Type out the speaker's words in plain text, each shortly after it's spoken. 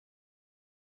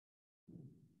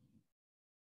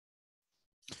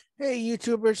Hey,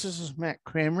 YouTubers, this is Matt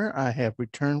Kramer. I have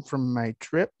returned from my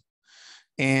trip,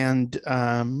 and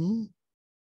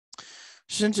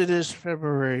since it is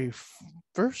February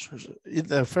 1st,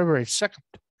 the February 2nd,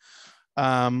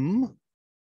 um,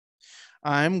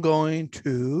 I'm going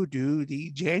to do the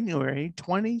January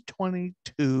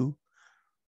 2022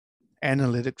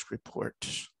 analytics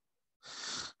report.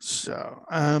 So,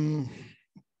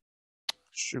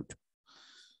 shoot,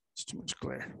 it's too much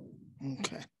glare.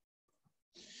 Okay.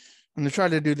 I'm gonna try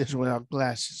to do this without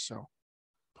glasses, so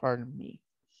pardon me.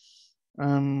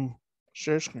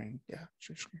 Share screen. Yeah,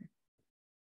 share screen.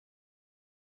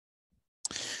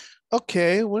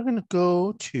 Okay, we're gonna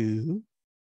go to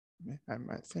I have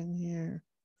my thing here.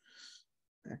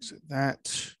 Exit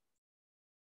that.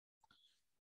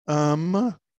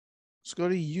 Let's go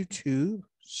to YouTube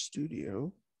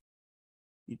Studio.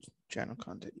 YouTube channel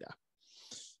content, yeah.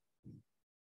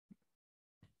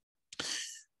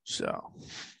 So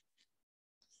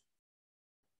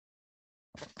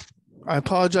I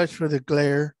apologize for the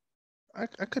glare. I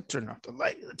could turn off the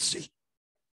light. Let's see.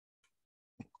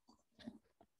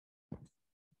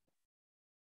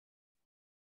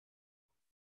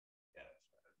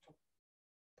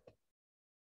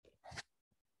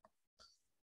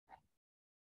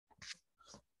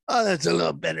 Oh, that's a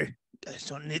little better. You guys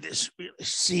don't need to really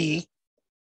see.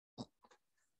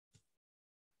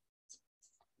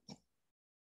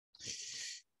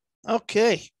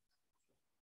 Okay.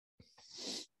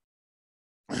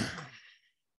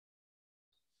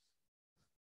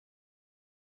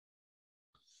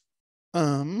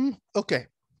 Okay.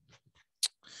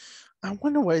 I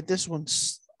wonder why this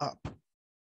one's up.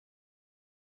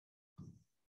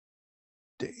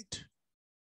 Date.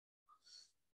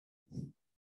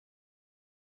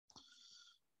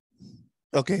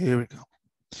 Okay, here we go.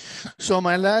 So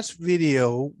my last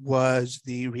video was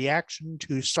the reaction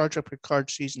to Star Trek Picard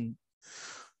Season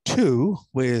 2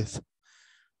 with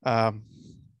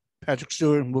Patrick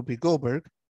Stewart and Whoopi Goldberg.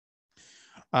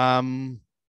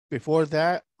 Before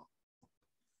that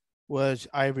was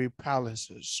Ivory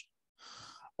Palaces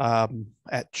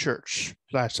at church.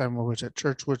 Last time I was at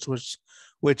church, which was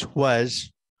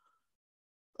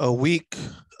a week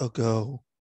ago.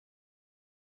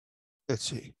 Let's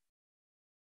see.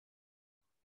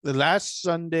 The last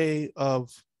Sunday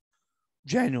of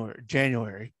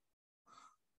January,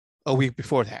 a week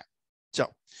before that.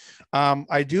 So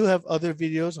I do have other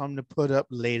videos I'm going to put up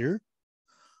later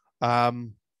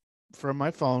from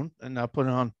my phone, and I'll put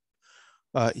it on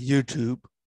YouTube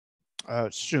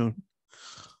soon.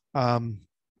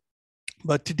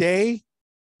 But today,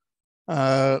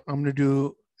 I'm going to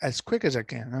do as quick as I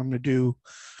can. I'm going to do,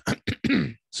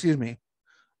 excuse me,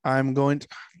 I'm going to,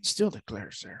 still the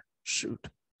glares there. Shoot.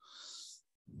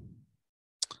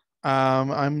 I'm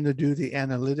going to do the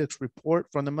analytics report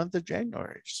from the month of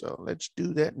January. So let's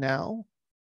do that now.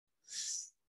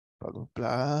 Blah, blah,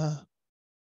 blah.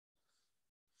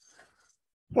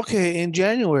 Okay, in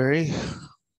January,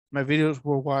 my videos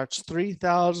were watched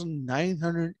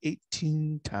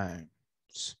 3,918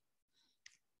 times.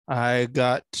 I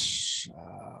got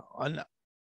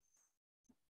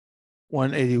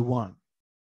 181.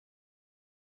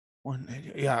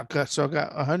 180. Yeah, so I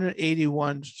got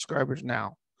 181 subscribers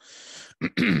now.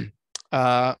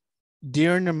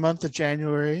 During the month of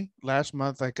January, last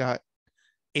month, I got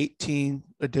 18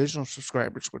 additional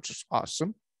subscribers, which is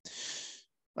awesome.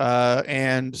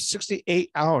 And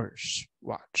 68 hours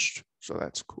watched. So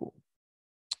that's cool.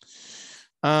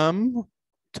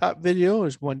 Top video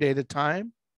is One Day at a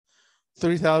Time,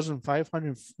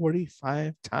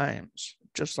 3,545 times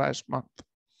just last month.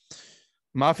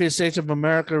 Mafia States of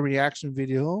America reaction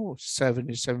video,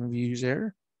 77 views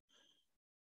there.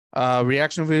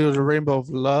 Reaction video to Rainbow of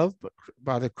Love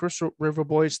by the Crystal River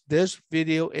Boys. This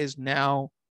video is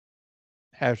now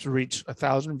has reached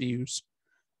 1,000 views,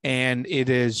 and it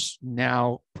is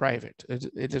now private.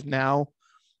 It is now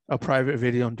a private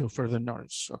video until further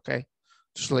notice. Okay,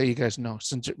 just to let you guys know,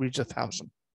 since it reached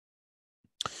 1,000.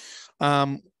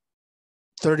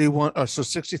 31, so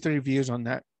 63 views on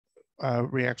that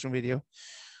reaction video.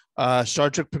 Star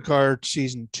Trek Picard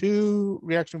Season 2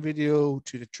 reaction video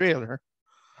to the trailer.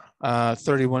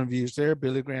 31 views there.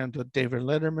 Billy Graham to David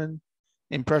Letterman.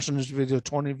 Impressionist video,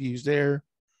 20 views there.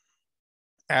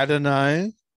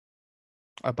 Adonai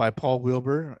by Paul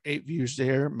Wilbur, 8 views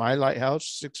there. My Lighthouse,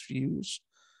 6 views.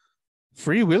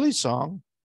 Free Willy song.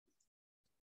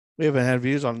 We haven't had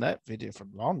views on that video for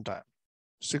a long time.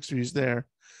 6 views there.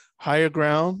 Higher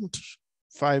Ground,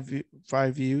 5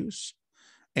 views.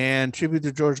 And Tribute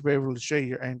to George Beverly Shea,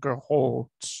 Your Anchor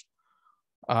Holds,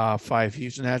 5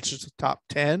 views. And that's just the top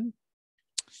 10.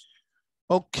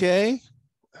 Okay.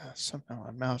 Somehow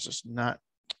my mouse is not.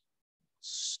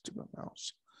 Stupid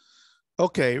mouse.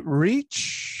 Okay,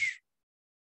 reach.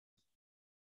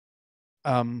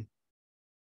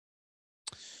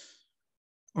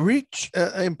 Reach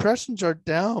impressions are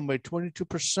down by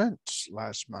 22%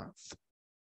 last month.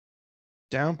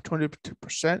 Down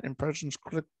 22%. Impressions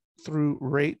click through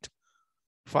rate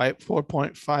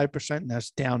 4.5%. And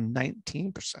that's down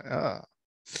 19%.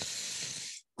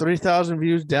 3,000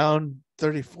 views down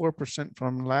 34%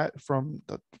 from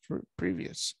the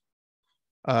previous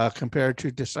compared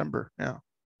to December now.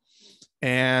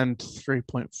 And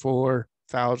 3.4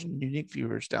 thousand unique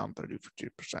viewers down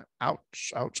 32%.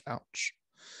 Ouch, ouch, ouch.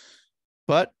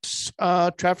 But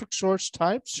traffic source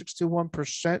type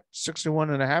 61%,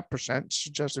 61.5%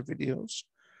 suggested videos.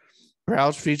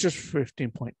 Browse features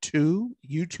 15.2,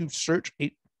 YouTube search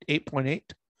 8.8,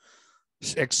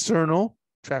 external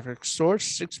traffic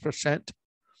source 6%,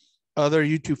 other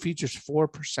YouTube features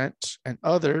 4%, and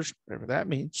others, whatever that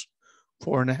means,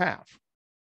 4.5.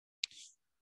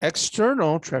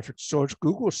 External traffic source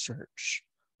Google search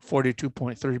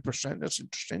 42.3%. That's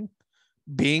interesting.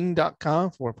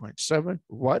 Bing.com 4.7,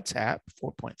 WhatsApp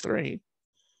 4.3,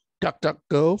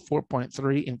 DuckDuckGo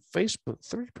 4.3, and Facebook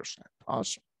 3%.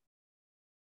 Awesome.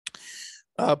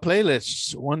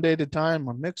 Playlists, One Day at a Time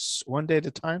on Mix, One Day at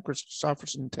a Time, Kris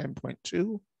Kristofferson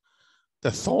 10.2, the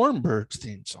Thornbirds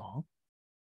theme song.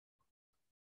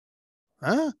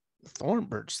 Huh? The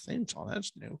Thornbirds theme song,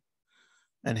 that's new.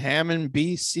 And Hammond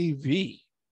BCV,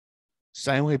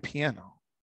 Steinway piano.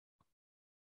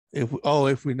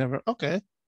 If we never, okay.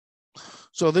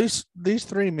 So these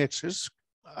three mixes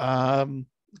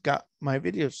got my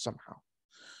videos somehow.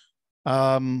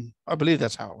 I believe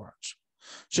that's how it works.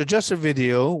 So just a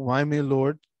video, Why Me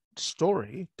Lord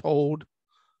story told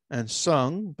and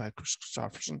sung by Kris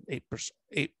Kristofferson,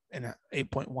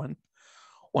 8.1.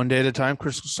 One Day at a Time,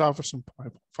 Kris Kristofferson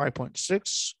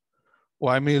 5.6.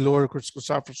 Why Me Lord, Kris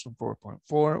Kristofferson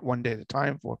 4.4. One Day at a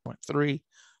Time 4.3.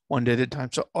 One Day at a Time.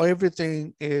 So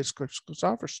everything is Kris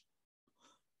Kristofferson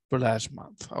for last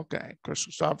month. Okay, Kris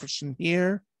Kristofferson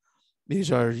here.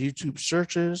 These are YouTube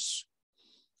searches.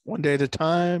 One Day at a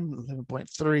Time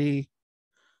 11.3.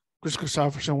 Kris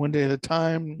Kristofferson, One Day at a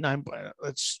Time 9.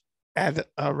 Let's add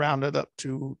round it up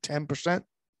to 10%.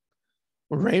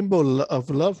 Rainbow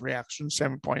of Love reaction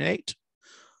 7.8.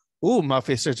 Ooh,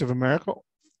 Mafia States of America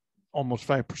almost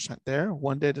 5% there.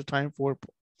 One Day at a Time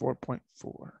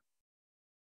 4.4.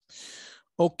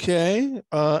 Okay,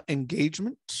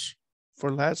 engagement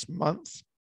for last month.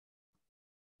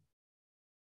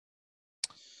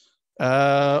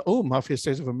 Mafia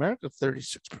States of America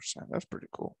 36%. That's pretty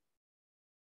cool.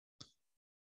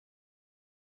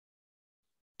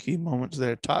 Key moments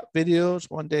there. Top videos,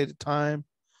 One Day at a Time,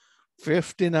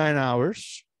 59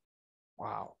 hours.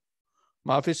 Wow.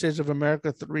 Mafia States of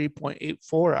America,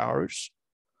 3.84 hours.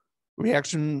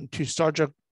 Reaction to Star Trek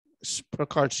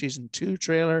Picard Season 2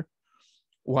 trailer,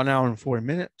 1 hour and 4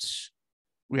 minutes.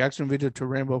 Reaction video to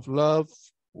Rainbow of Love,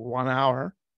 1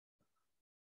 hour.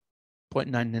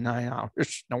 0.99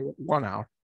 hours. No, 1 hour.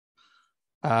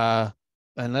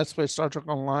 And Let's Play Star Trek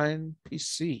Online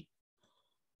PC.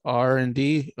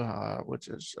 R&D, which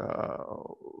is,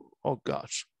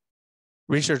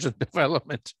 research and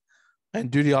development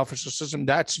and duty officer system.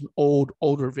 That's an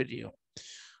older video.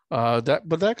 But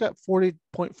that got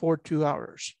 40.42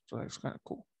 hours. So that's kind of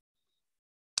cool.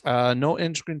 No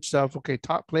in-screen stuff. Okay,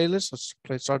 top playlist. Let's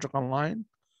play Star Trek Online.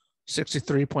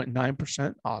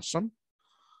 63.9%. Awesome.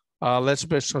 Let's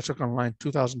play Star Trek Online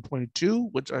 2022,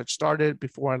 which I started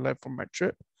before I left for my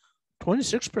trip.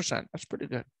 26%. That's pretty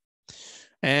good.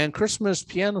 And Christmas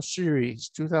Piano Series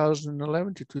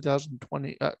 2011 to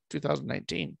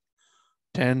 2019,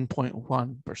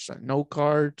 10.1%. No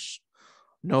cards,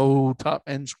 no top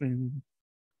end screen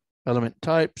element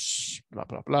types, blah,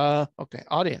 blah, blah. Okay,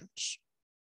 audience.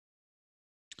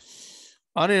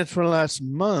 Audience for last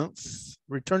month,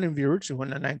 returning viewers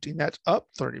 219, that's up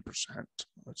 30%,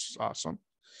 which is awesome.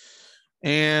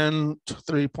 And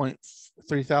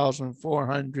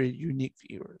 3,400 unique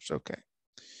viewers. Okay.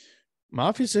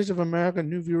 Mafia States of America,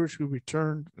 new viewers who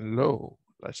returned low,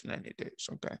 less than 90 days.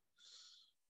 Okay.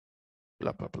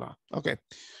 Blah, blah, blah. Okay.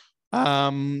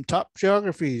 Top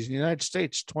geographies, United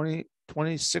States,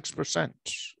 26%,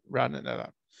 rounding that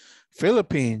up.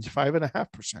 Philippines,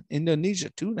 5.5%. Indonesia,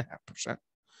 2.5%.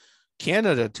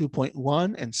 Canada,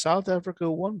 2.1%. And South Africa,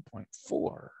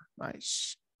 1.4%.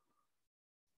 Nice.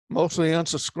 Mostly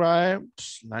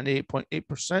unsubscribed,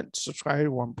 98.8%. Subscribed,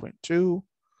 1.2%.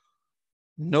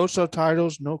 No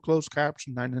subtitles, no closed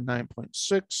caption,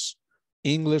 99.6%.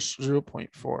 English,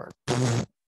 0.4%.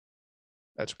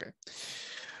 That's okay.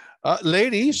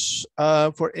 Ladies,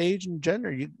 for age and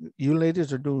gender, you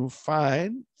ladies are doing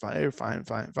fine,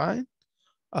 fine.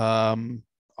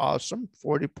 Awesome,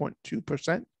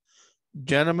 40.2%.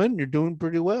 Gentlemen, you're doing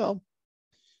pretty well.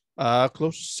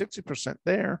 Close to 60%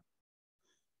 there.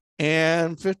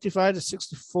 And 55 to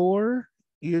 64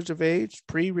 years of age,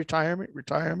 pre-retirement,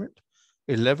 retirement,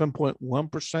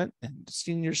 11.1%. And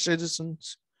senior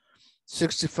citizens,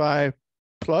 65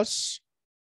 plus,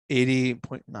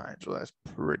 88.9. So that's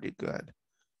pretty good.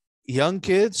 Young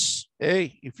kids,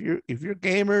 hey, if you're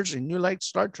gamers and you like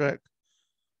Star Trek,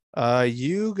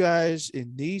 you guys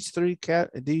in these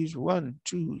these 1,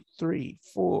 2, 3,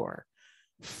 4,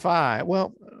 5.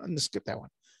 Well, I'm gonna skip that one,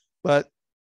 but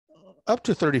up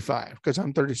to 35 because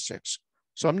I'm 36.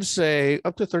 So I'm gonna say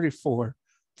up to 34.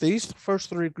 These first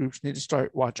three groups need to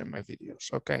start watching my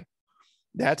videos. Okay,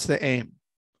 that's the aim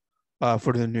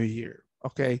for the new year.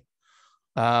 Okay,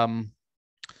 but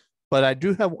I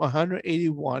do have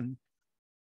 181.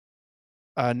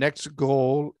 Next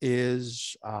goal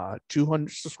is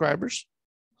 200 subscribers.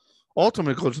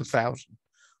 Ultimate goal is 1,000,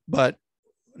 but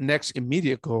next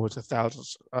immediate goal is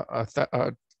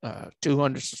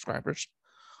 200 subscribers.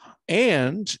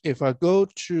 And if I go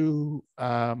to,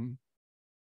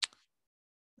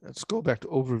 let's go back to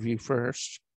overview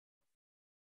first.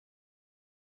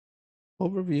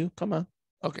 Overview, come on.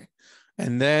 Okay.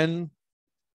 And then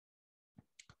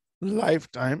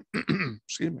lifetime,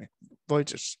 excuse me, voice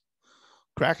just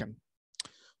cracking.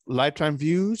 Lifetime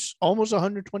views, almost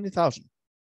 120,000.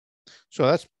 So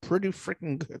that's pretty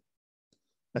freaking good.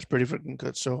 That's pretty freaking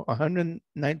good. So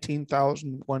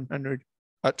 119,100,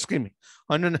 excuse me,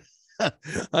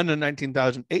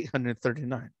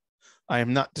 119,839. I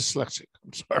am not dyslexic.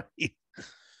 I'm sorry.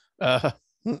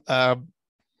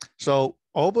 So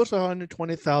almost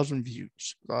 120,000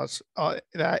 views.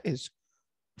 That is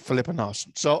flipping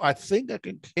awesome. So I think I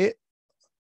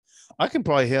can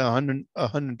probably hit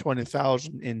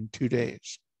 120,000 in 2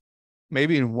 days,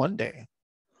 maybe in 1 day,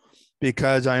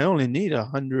 because I only need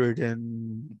 100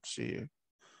 and see,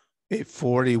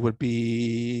 840 would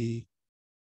be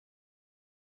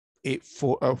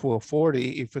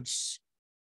 40. If it's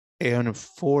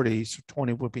 840, so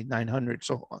 20 would be 900.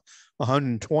 So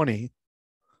 120.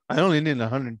 I only need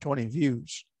 120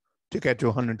 views to get to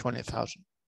 120,000.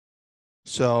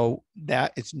 So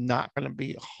that is not going to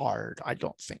be hard, I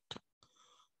don't think.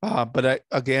 But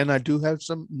I do have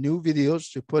some new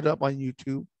videos to put up on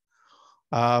YouTube.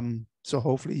 So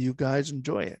hopefully you guys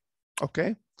enjoy it.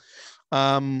 Okay.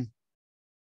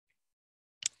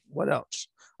 What else?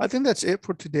 I think that's it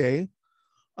for today.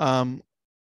 I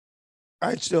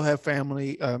still have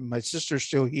family. My sister's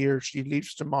still here. She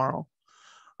leaves tomorrow.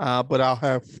 But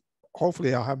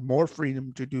hopefully I'll have more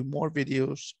freedom to do more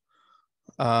videos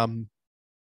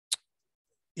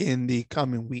in the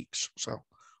coming weeks. So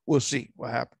we'll see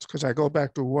what happens, because I go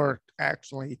back to work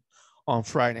actually on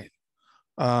Friday.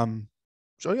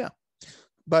 So yeah,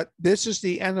 but this is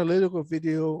the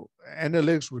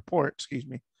analytics report, excuse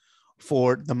me,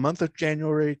 for the month of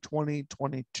January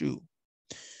 2022.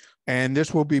 And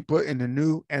this will be put in the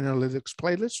new analytics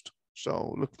playlist.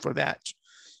 So look for that.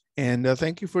 And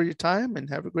thank you for your time and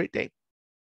have a great day.